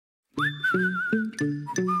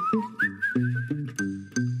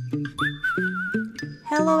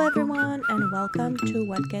Hello everyone and welcome to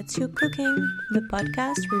What Gets You Cooking, the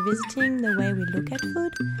podcast revisiting the way we look at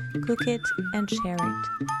food, cook it, and share it.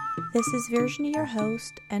 This is Virginie, your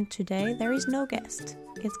host, and today there is no guest.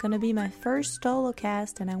 It's going to be my first solo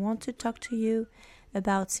cast and I want to talk to you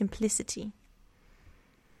about simplicity.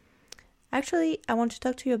 Actually, I want to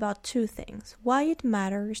talk to you about two things. Why it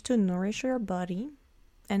matters to nourish your body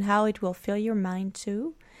and how it will fill your mind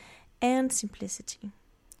too, and simplicity,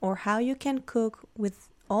 or how you can cook with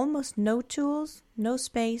almost no tools, no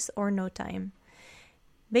space, or no time.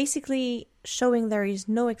 Basically, showing there is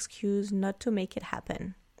no excuse not to make it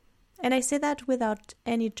happen. And I say that without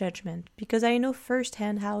any judgment, because I know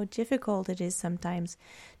firsthand how difficult it is sometimes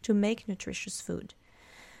to make nutritious food.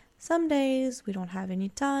 Some days we don't have any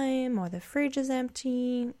time, or the fridge is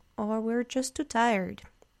empty, or we're just too tired.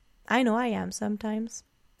 I know I am sometimes,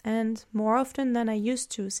 and more often than I used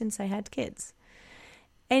to since I had kids.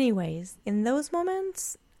 Anyways, in those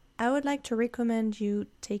moments, I would like to recommend you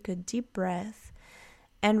take a deep breath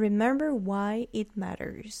and remember why it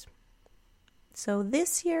matters. So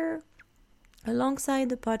this year, alongside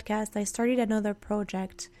the podcast, I started another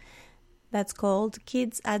project that's called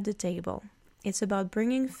Kids at the Table. It's about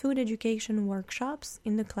bringing food education workshops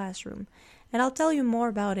in the classroom, and I'll tell you more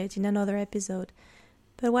about it in another episode.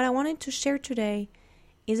 But what I wanted to share today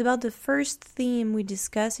is about the first theme we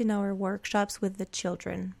discuss in our workshops with the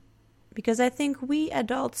children, because I think we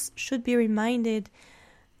adults should be reminded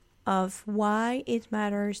of why it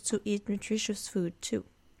matters to eat nutritious food too.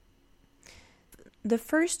 The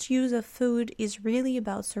first use of food is really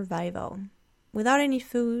about survival. Without any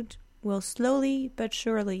food, we'll slowly but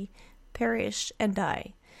surely perish and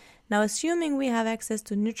die. Now, assuming we have access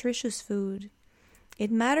to nutritious food, it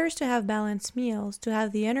matters to have balanced meals, to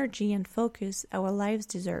have the energy and focus our lives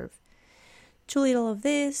deserve. Too little of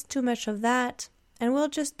this, too much of that, and we'll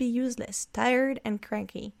just be useless, tired, and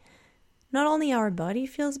cranky. Not only our body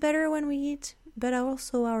feels better when we eat, but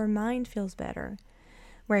also our mind feels better.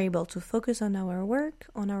 We're able to focus on our work,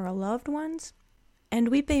 on our loved ones, and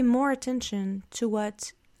we pay more attention to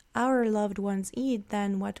what our loved ones eat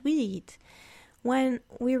than what we eat, when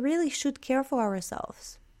we really should care for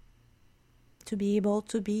ourselves, to be able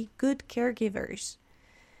to be good caregivers.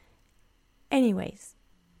 Anyways,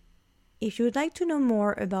 if you would like to know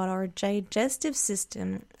more about our digestive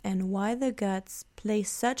system and why the guts play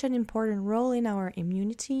such an important role in our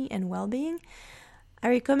immunity and well-being, I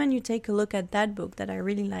recommend you take a look at that book that I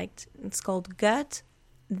really liked. It's called Gut,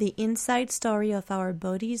 The Inside Story of Our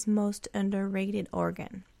Body's Most Underrated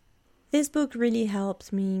Organ. This book really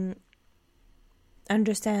helps me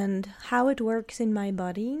understand how it works in my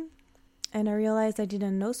body, and I realized I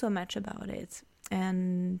didn't know so much about it,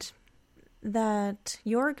 and that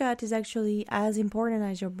your gut is actually as important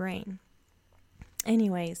as your brain.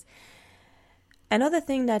 Anyways, another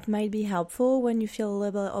thing that might be helpful when you feel a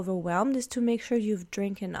little bit overwhelmed is to make sure you've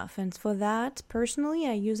drank enough. And for that, personally,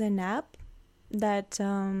 I use an app that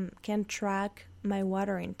can track my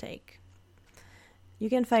water intake. You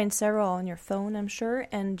can find several on your phone, I'm sure,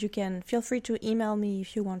 and you can feel free to email me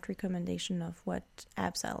if you want recommendation of what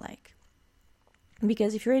apps I like.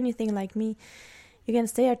 Because if you're anything like me, you can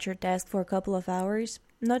stay at your desk for a couple of hours,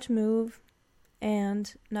 not move,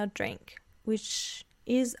 and not drink, which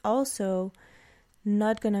is also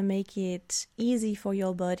not going to make it easy for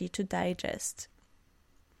your body to digest.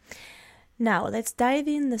 Now, let's dive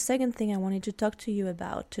in the second thing I wanted to talk to you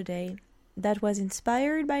about today that was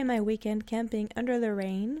inspired by my weekend camping under the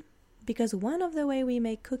rain, because one of the ways we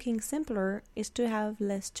make cooking simpler is to have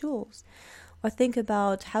less tools, or think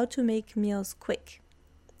about how to make meals quick.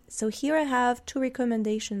 So here I have two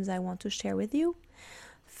recommendations I want to share with you.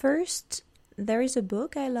 First, there is a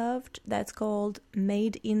book I loved that's called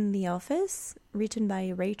Made in the Office, written by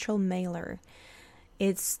Rachel Mailer.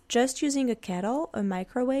 It's just using a kettle, a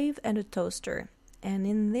microwave, and a toaster. And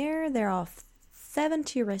in there are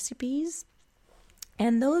 70 recipes.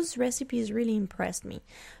 And those recipes really impressed me.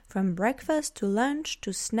 From breakfast to lunch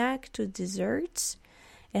to snack to desserts.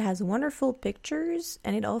 It has wonderful pictures,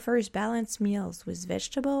 and it offers balanced meals with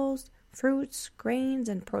vegetables, fruits, grains,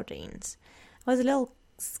 and proteins. I was a little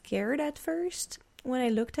scared at first when I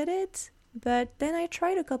looked at it, but then I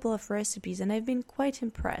tried a couple of recipes, and I've been quite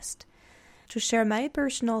impressed. To share my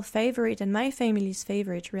personal favorite and my family's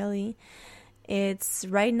favorite, really, it's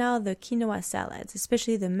right now the quinoa salads,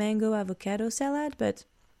 especially the mango avocado salad, but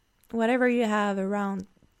whatever you have around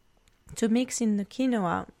to mix in the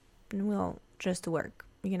quinoa will just work.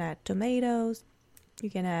 You can add tomatoes,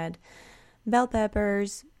 you can add bell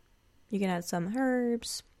peppers, you can add some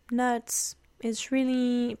herbs, nuts, It's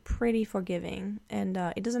really pretty forgiving, and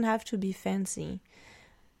it doesn't have to be fancy.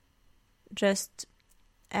 Just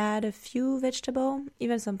add a few vegetables,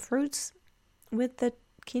 even some fruits with the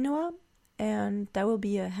quinoa, and that will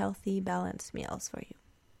be a healthy, balanced meal for you.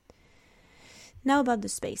 Now about the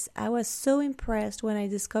space. I was so impressed when I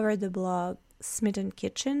discovered the blog Smitten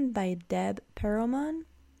Kitchen by Deb Perelman,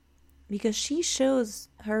 because she shows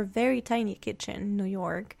her very tiny kitchen in New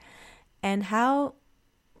York and how,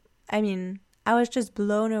 I was just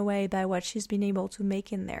blown away by what she's been able to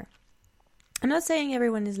make in there. I'm not saying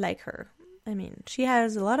everyone is like her. She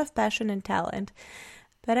has a lot of passion and talent,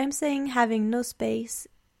 but I'm saying having no space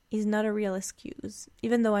is not a real excuse.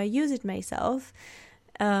 Even though I use it myself,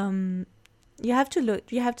 you have to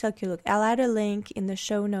take a look. I'll add a link in the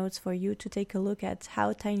show notes for you to take a look at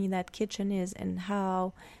how tiny that kitchen is and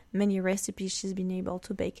how many recipes she's been able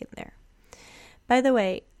to bake in there. By the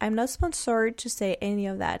way, I'm not sponsored to say any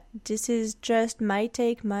of that. This is just my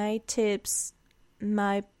take, my tips,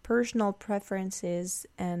 my personal preferences,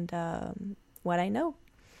 and what I know.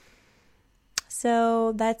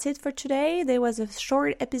 So that's it for today. There was a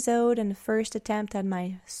short episode and the first attempt at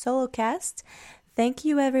my solo cast. Thank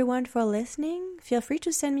you everyone for listening. Feel free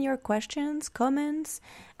to send me your questions, comments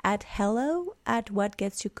at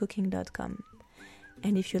hello@whatgetsyoucooking.com.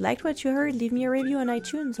 And if you liked what you heard, leave me a review on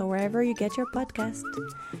iTunes or wherever you get your podcast.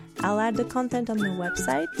 I'll add the content on the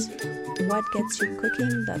website,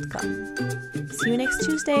 whatgetsyoucooking.com. See you next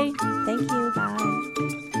Tuesday. Thank you.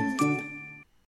 Bye.